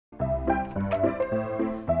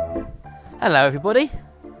Hello everybody.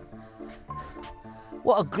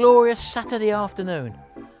 What a glorious Saturday afternoon.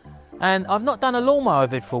 And I've not done a lawnmower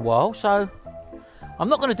vid for a while, so I'm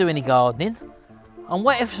not going to do any gardening. I'm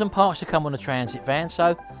waiting for some parts to come on the transit van,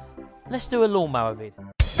 so let's do a lawnmower vid.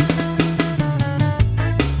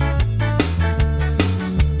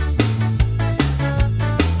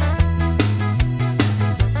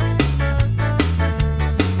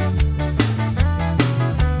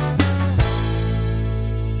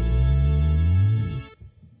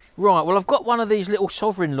 Right, well I've got one of these little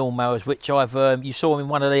sovereign lawnmowers which I've you saw in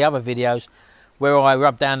one of the other videos where I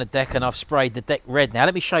rubbed down the deck and I've sprayed the deck red. Now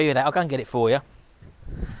let me show you that. I'll go and get it for you.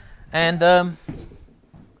 And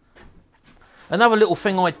another little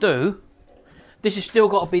thing I do, this has still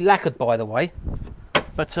got to be lacquered by the way,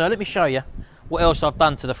 but let me show you what else I've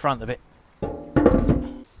done to the front of it.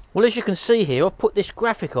 Well, as you can see here, I've put this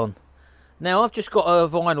graphic on. Now I've just got a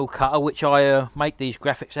vinyl cutter which I make these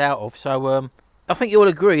graphics out of, so I think you'll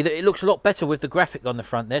agree that it looks a lot better with the graphic on the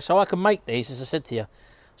front there, so I can make these, as I said to you.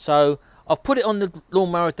 So I've put it on the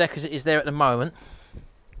lawnmower deck as it is there at the moment.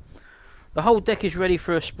 The whole deck is ready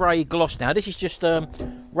for a spray gloss now. This is just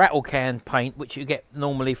rattle can paint, which you get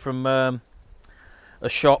normally from a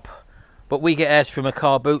shop, but we get ours from a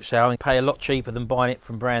car boot sale and pay a lot cheaper than buying it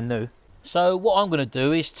from brand new. So what I'm going to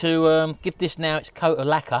do is to give this now its coat of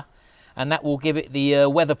lacquer, and that will give it the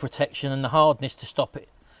weather protection and the hardness to stop it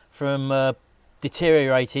from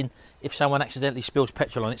deteriorating if someone accidentally spills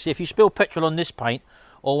petrol on it. See, if you spill petrol on this paint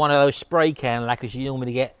or one of those spray can lacquers you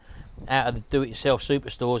normally get out of the do-it-yourself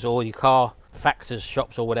superstores or your car factors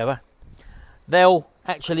shops or whatever, they'll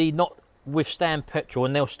actually not withstand petrol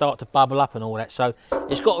and they'll start to bubble up and all that. So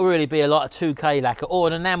it's got to really be a lot of 2K lacquer or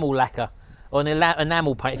an enamel lacquer or an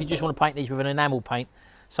enamel paint. If you just want to paint these with an enamel paint,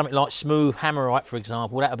 something like smooth hammerite for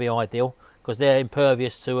example, that would be ideal because they're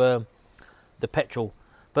impervious to the petrol.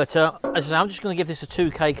 But as I say, I'm just going to give this a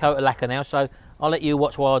 2K coat of lacquer now, so I'll let you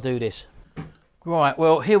watch while I do this. Right,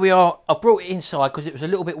 well here we are. I brought it inside because it was a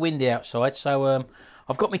little bit windy outside, so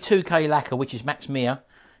I've got my 2K lacquer, which is Max Mir,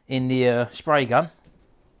 in the spray gun.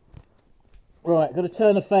 Right, got to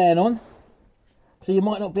turn the fan on, so you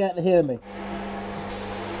might not be able to hear me.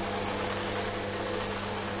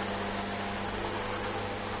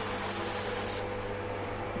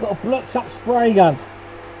 Got a blocked up spray gun.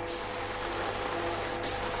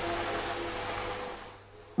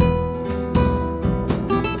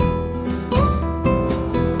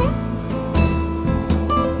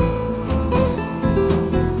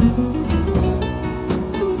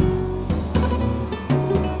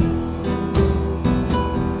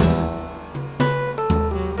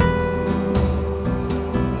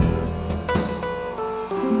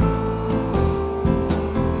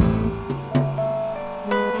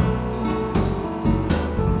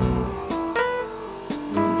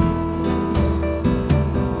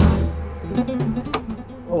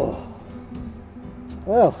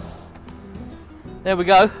 Well, there we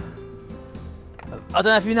go. I don't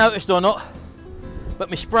know if you noticed or not, but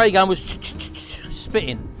my spray gun was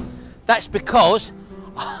spitting. That's because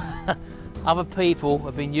other people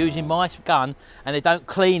have been using my gun and they don't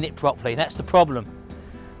clean it properly. That's the problem.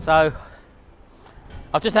 So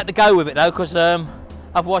I've just had to go with it though, because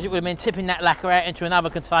otherwise it would have been tipping that lacquer out into another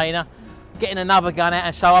container, getting another gun out,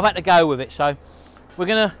 and so I've had to go with it. So we're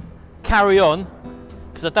going to carry on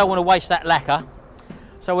because I don't want to waste that lacquer.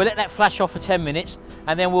 So we'll let that flash off for 10 minutes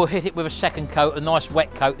and then we'll hit it with a second coat, a nice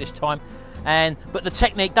wet coat this time. But the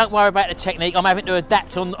technique, don't worry about the technique, I'm having to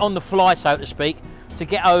adapt on the fly, so to speak, to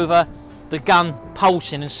get over the gun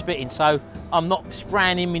pulsing and spitting, so I'm not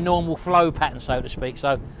spraying in my normal flow pattern, so to speak.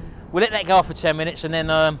 So we'll let that go off for 10 minutes and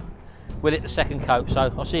then we'll hit the second coat,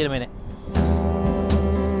 so I'll see you in a minute.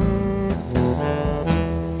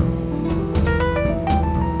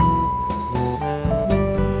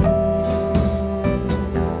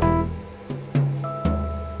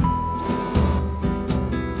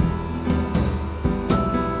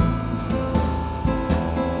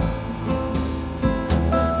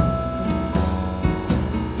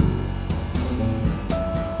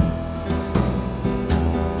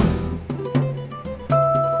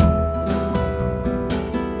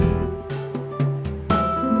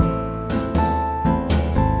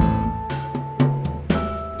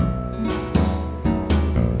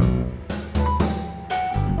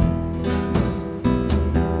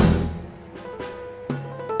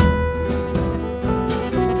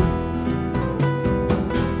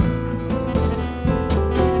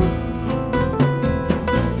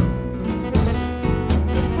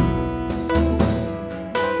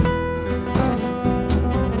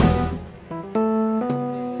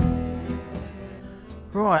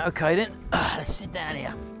 Right, okay then, let's sit down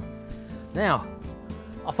here. Now,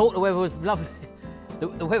 I thought the weather was lovely.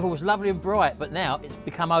 The weather was lovely and bright, but now it's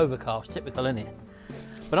become overcast. Typical, isn't it?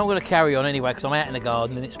 But I'm going to carry on anyway because I'm out in the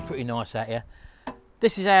garden and it's pretty nice out here.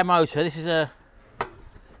 This is our motor. This is a,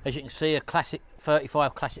 as you can see, a classic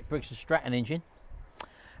 35 classic Briggs and Stratton engine.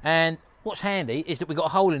 And what's handy is that we've got a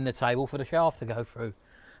hole in the table for the shaft to go through,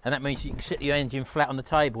 and that means you can sit your engine flat on the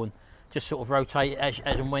table and just sort of rotate it as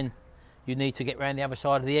and when you need to get around the other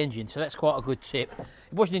side of the engine. So that's quite a good tip.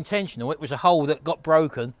 It wasn't intentional, it was a hole that got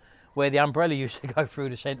broken where the umbrella used to go through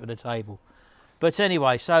the centre of the table. But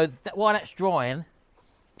anyway, so while that's drying,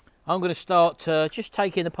 I'm going to start just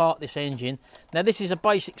taking apart this engine. Now this is a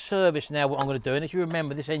basic service now what I'm going to do, and as you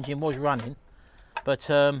remember this engine was running, but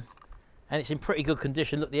and it's in pretty good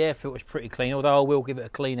condition. Look, the air filter's pretty clean, although I will give it a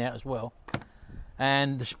clean out as well.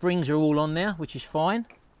 And the springs are all on there, which is fine.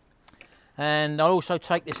 And I'll also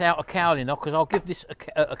take this outer cowling off because I'll give this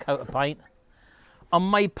a coat of paint. I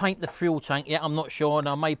may paint the fuel tank, yeah, I'm not sure, and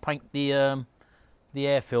I may paint the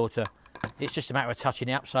air filter. It's just a matter of touching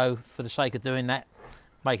it up, so for the sake of doing that,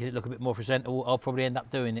 making it look a bit more presentable, I'll probably end up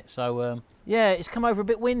doing it. So yeah, it's come over a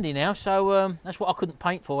bit windy now, so that's what I couldn't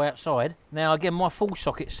paint for outside. Now again, my full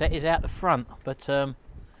socket set is out the front, but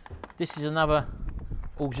this is another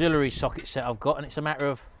auxiliary socket set I've got, and it's a matter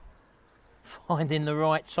of finding the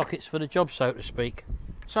right sockets for the job, so to speak.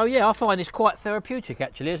 So yeah, I find this quite therapeutic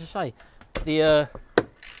actually. As I say, the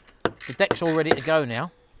deck's all ready to go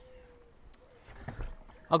now.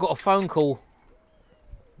 I got a phone call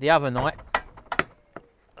the other night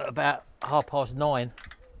at about 9:30,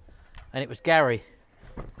 and it was Gary,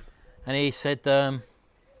 and he said, "Do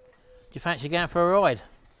you fancy going for a ride?"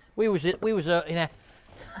 We was in our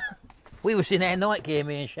we was in our night gear,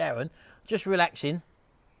 me and Sharon, just relaxing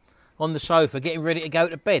on the sofa, getting ready to go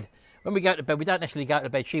to bed. When we go to bed, we don't necessarily go to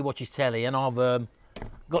bed. She watches telly, and I've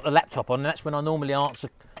got the laptop on, and that's when I normally answer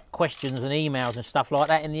questions and emails and stuff like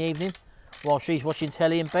that in the evening while she's watching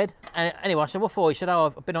telly in bed. And anyway, I said, "What for?" He said,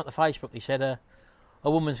 "Oh, I've been on the Facebook." He said, "A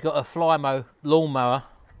woman's got a lawnmower,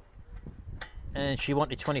 and she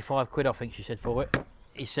wanted 25 quid, I think she said, for it."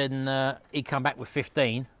 He said, and he'd come back with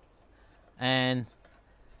 15, and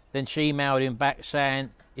then she emailed him back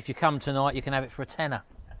saying, "If you come tonight, you can have it for a tenner."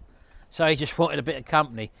 So he just wanted a bit of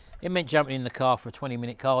company. It meant jumping in the car for a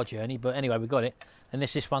 20-minute car journey, but anyway, we got it. And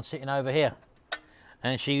this one sitting over here.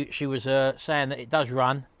 And she was saying that it does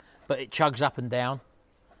run, but it chugs up and down.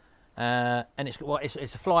 And it's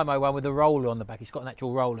a fly mower one with a roller on the back. It's got an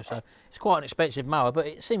actual roller, so it's quite an expensive mower, but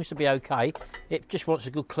it seems to be okay. It just wants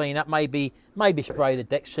a good clean up, maybe spray the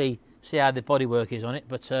deck, see how the bodywork is on it.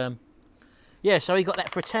 But yeah, so he got that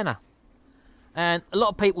for a tenner. And a lot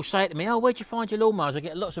of people say to me, "Oh, where'd you find your lawnmowers?" I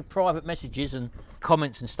get lots of private messages and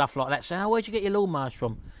comments and stuff like that saying, "Oh, where'd you get your lawnmowers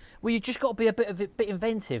from?" Well, you just got to be a bit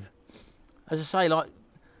inventive. As I say, like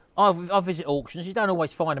I visit auctions. You don't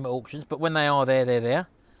always find them at auctions, but when they are there, they're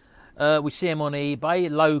there. We see them on eBay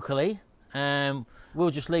locally, and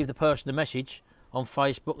we'll just leave the person a message on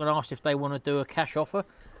Facebook and ask if they want to do a cash offer.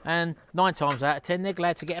 And 9 times out of 10, they're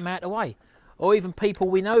glad to get them out of the way. Or even people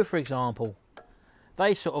we know, for example,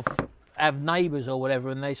 they sort of have neighbours or whatever,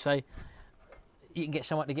 and they say, "You can get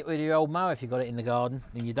someone to get rid of your old mower if you've got it in the garden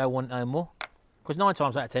and you don't want it no more." Because 9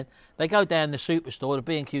 times out of 10, they go down the superstore, the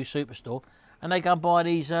B&Q superstore, and they go and buy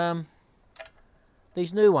these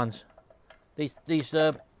new ones, these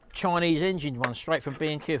Chinese engine ones straight from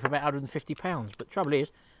B&Q for about £150. But trouble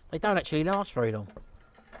is, they don't actually last very long,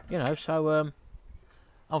 you know. So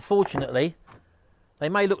unfortunately, they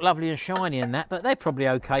may look lovely and shiny and that, but they're probably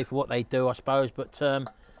okay for what they do, I suppose. But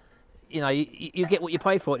you know, you get what you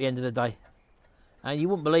pay for at the end of the day. And you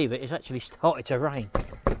wouldn't believe it, it's actually started to rain.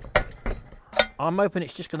 I'm hoping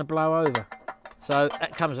it's just going to blow over. So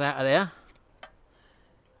that comes out of there.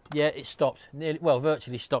 Yeah, it stopped. Nearly, well,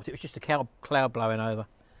 virtually stopped. It was just a cloud blowing over.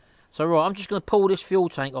 So right, I'm just going to pull this fuel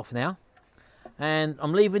tank off now. And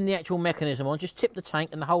I'm leaving the actual mechanism on. Just tip the tank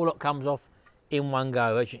and the whole lot comes off in one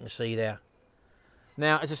go, as you can see there.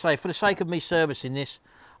 Now, as I say, for the sake of me servicing this,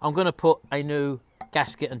 I'm going to put a new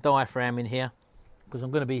gasket and diaphragm in here, because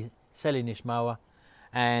I'm going to be selling this mower,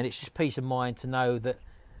 and it's just peace of mind to know that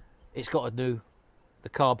it's got to do, the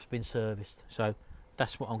carb's been serviced. So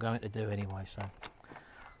that's what I'm going to do anyway.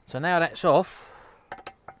 So now that's off,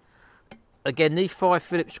 again, these 5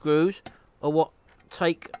 Phillips screws are what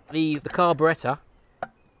take the carburettor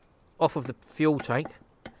off of the fuel tank,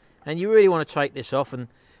 and you really want to take this off, and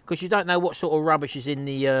because you don't know what sort of rubbish is in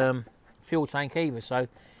the fuel tank either. So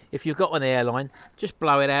if you've got an airline, just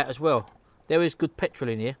blow it out as well. There is good petrol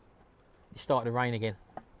in here. It's starting to rain again.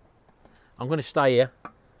 I'm going to stay here.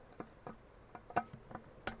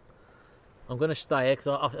 I'm going to stay here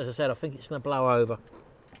because, as I said, I think it's going to blow over.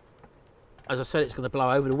 as I said, it's going to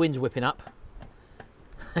blow over. The wind's whipping up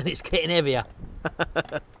and it's getting heavier.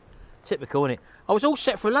 Typical, isn't it? I was all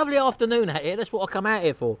set for a lovely afternoon out here. That's what I come out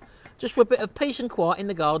here for. Just for a bit of peace and quiet in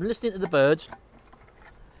the garden, listening to the birds.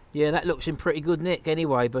 Yeah, that looks in pretty good nick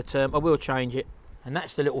anyway, but I will change it. And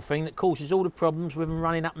that's the little thing that causes all the problems with them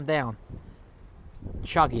running up and down.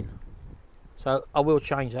 Chugging. So I will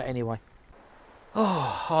change that anyway.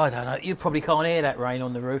 Oh, I don't know. You probably can't hear that rain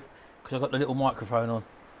on the roof because I've got the little microphone on.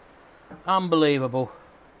 Unbelievable.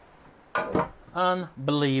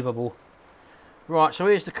 Unbelievable. Right, so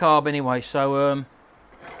here's the carb anyway. So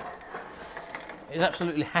it's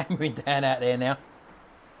absolutely hammering down out there now.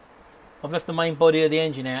 I've left the main body of the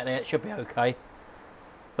engine out there. It should be okay.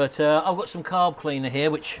 But I've got some carb cleaner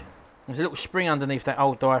here, which there's a little spring underneath that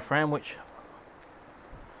old diaphragm, which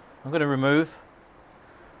I'm going to remove.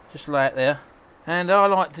 Just lay it there. And I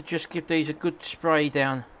like to just give these a good spray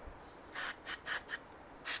down.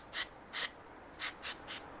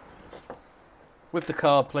 With the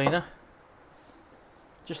carb cleaner.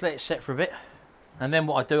 Just let it set for a bit. And then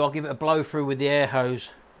what I do, I'll give it a blow through with the air hose.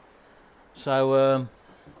 So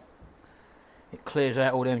it clears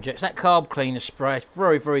out all them jets. That carb cleaner spray is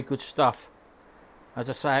very, very good stuff. As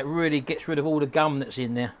I say, it really gets rid of all the gum that's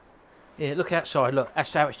in there. Yeah, look outside, look,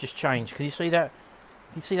 that's how it's just changed. Can you see that?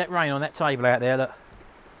 You see that rain on that table out there, look.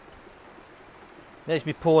 There's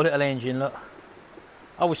my poor little engine, look.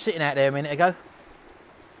 I was sitting out there a minute ago.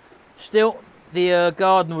 Still, the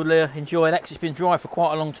garden will enjoy that because it's been dry for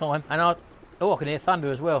quite a long time. And I can hear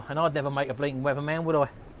thunder as well. And I'd never make a blinking weatherman, would I?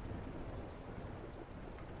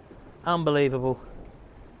 Unbelievable.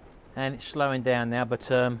 And it's slowing down now,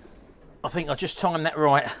 but I think I just timed that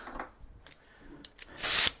right.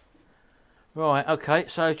 Right, okay,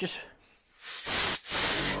 so just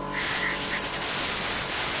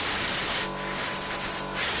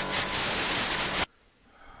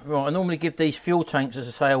right, I normally give these fuel tanks, as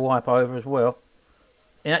I say, a wipe over as well.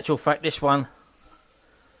 In actual fact, this one,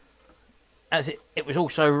 as it was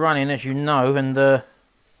also running, as you know, and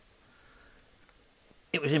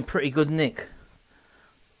it was in pretty good nick.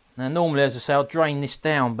 Now normally, as I say, I'll drain this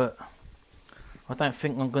down, but I don't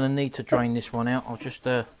think I'm going to need to drain this one out. I'll just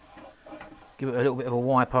give it a little bit of a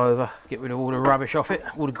wipe over, get rid of all the rubbish off it,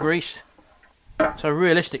 all the grease. So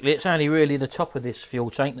realistically, it's only really the top of this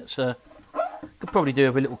fuel tank that's could probably do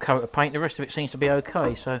with a little coat of paint. The rest of it seems to be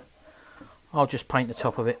okay, so I'll just paint the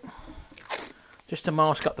top of it, just to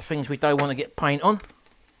mask up the things we don't want to get paint on.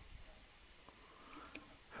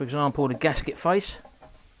 For example, the gasket face.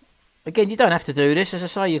 Again, you don't have to do this, as I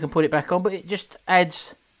say, you can put it back on, but it just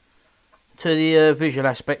adds to the visual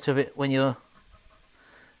aspect of it when you're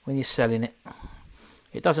selling it.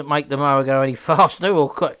 It doesn't make the mower go any faster or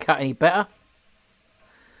cut any better,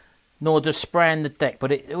 nor does spraying the deck,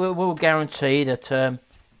 but it will guarantee that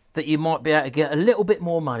that you might be able to get a little bit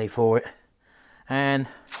more money for it. And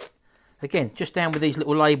again, just down with these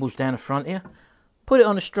little labels down the front here, put it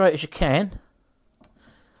on as straight as you can,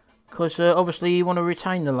 because obviously you want to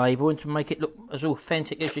retain the label and to make it look as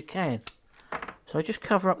authentic as you can. So just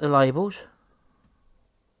cover up the labels,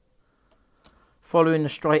 following the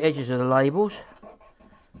straight edges of the labels,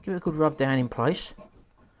 give it a good rub down in place,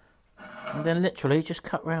 and then literally just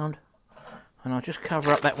cut round. And I'll just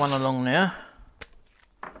cover up that one along there,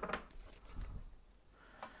 in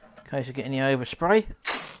case of getting the overspray.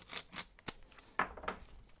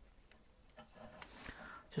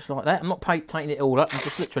 Just like that. I'm not painting it all up, I'm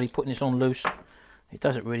just literally putting this on loose. It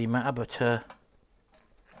doesn't really matter, but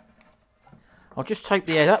I'll just tape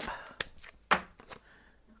the head up, because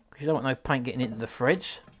you don't want no paint getting into the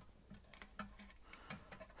threads.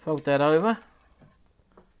 Fold that over.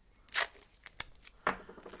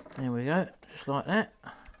 There we go, just like that.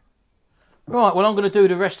 Right, well I'm going to do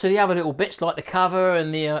the rest of the other little bits, like the cover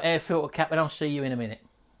and the air filter cap, and I'll see you in a minute.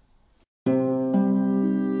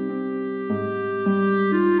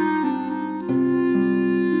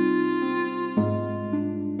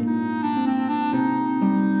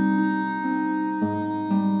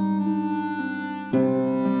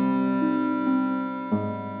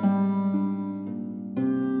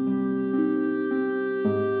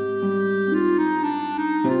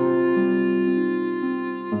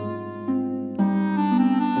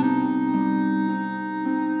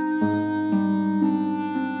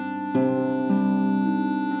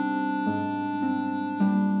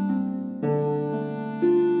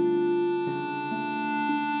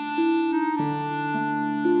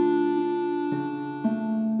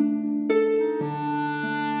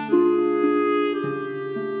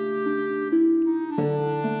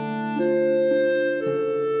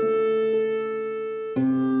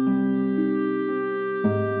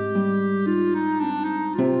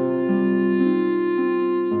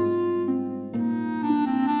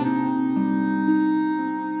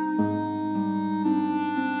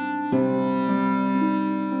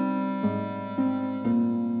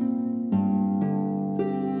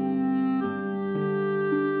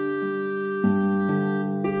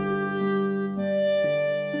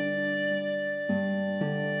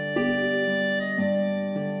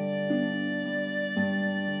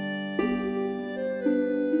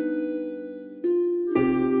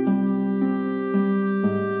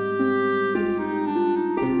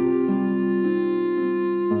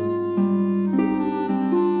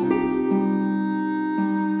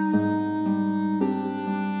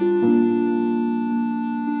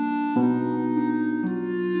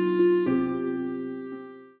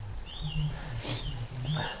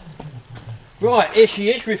 Right, here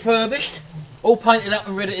she is, refurbished, all painted up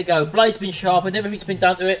and ready to go. Blade's been sharpened, everything's been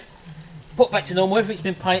done to it, put back to normal, everything's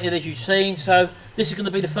been painted as you've seen, so this is going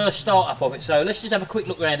to be the first start up of it. So let's just have a quick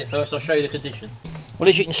look around it first, I'll show you the condition. Well,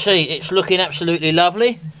 as you can see, it's looking absolutely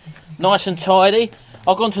lovely, nice and tidy.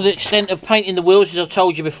 I've gone to the extent of painting the wheels, as I've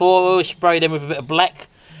told you before. I always spray them with a bit of black,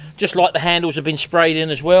 just like the handles have been sprayed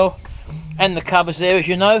in as well, and the covers there, as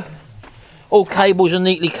you know. All cables are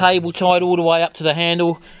neatly cable tied all the way up to the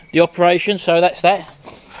handle, the operation, so that's that.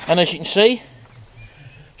 And as you can see,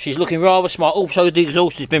 she's looking rather smart. Also, the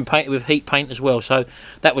exhaust has been painted with heat paint as well, so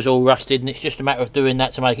that was all rusted, and it's just a matter of doing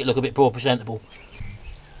that to make it look a bit more presentable.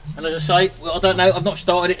 And as I say, well, I don't know, I've not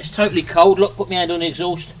started it, it's totally cold. Look, put my hand on the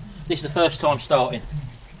exhaust. This is the first time starting.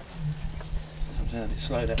 Sometimes it's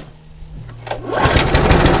slow down.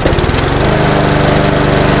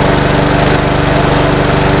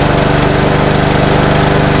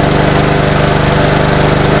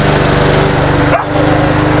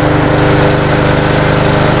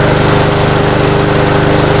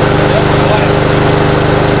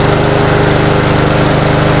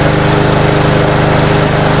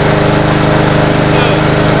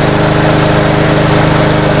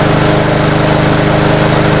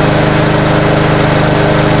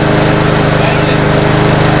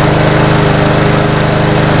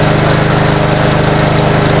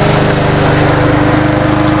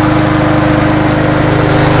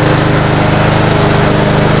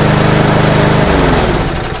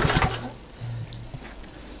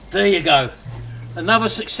 There you go, another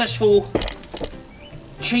successful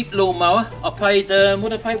cheap lawnmower. I paid, what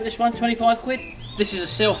did I pay for this one? 25 quid? This is a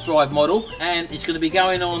self-drive model and it's going to be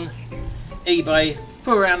going on eBay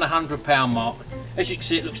for around the £100 mark. As you can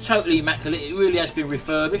see, it looks totally immaculate, it really has been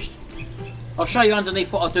refurbished. I'll show you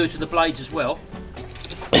underneath what I'll do to the blades as well.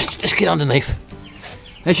 Let's get underneath.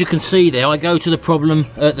 As you can see there, I go to the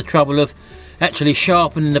trouble of actually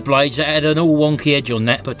sharpening the blades. I had an all wonky edge on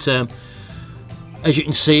that, but as you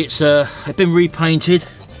can see, it's been repainted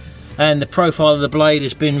and the profile of the blade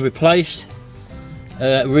has been replaced,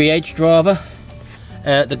 re-edged rather.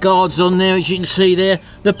 The guard's on there, as you can see there,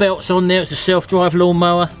 the belt's on there. It's a self-drive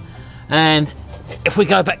lawnmower, and if we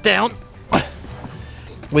go back down,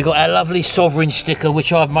 we got our lovely Sovereign sticker,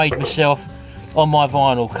 which I've made myself on my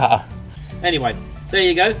vinyl cutter. Anyway, there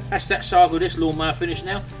you go, that's that saga of this lawnmower finished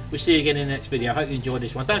now. We'll see you again in the next video. I hope you enjoyed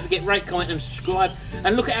this one. Don't forget, rate, comment and subscribe,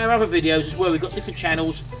 and look at our other videos as well. We've got different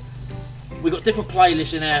channels, we've got different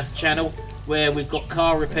playlists in our channel where we've got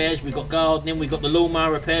car repairs, we've got gardening, we've got the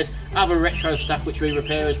lawnmower repairs, other retro stuff which we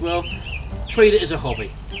repair as well. Treat it as a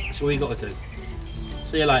hobby, that's all you got to do.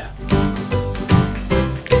 See you later.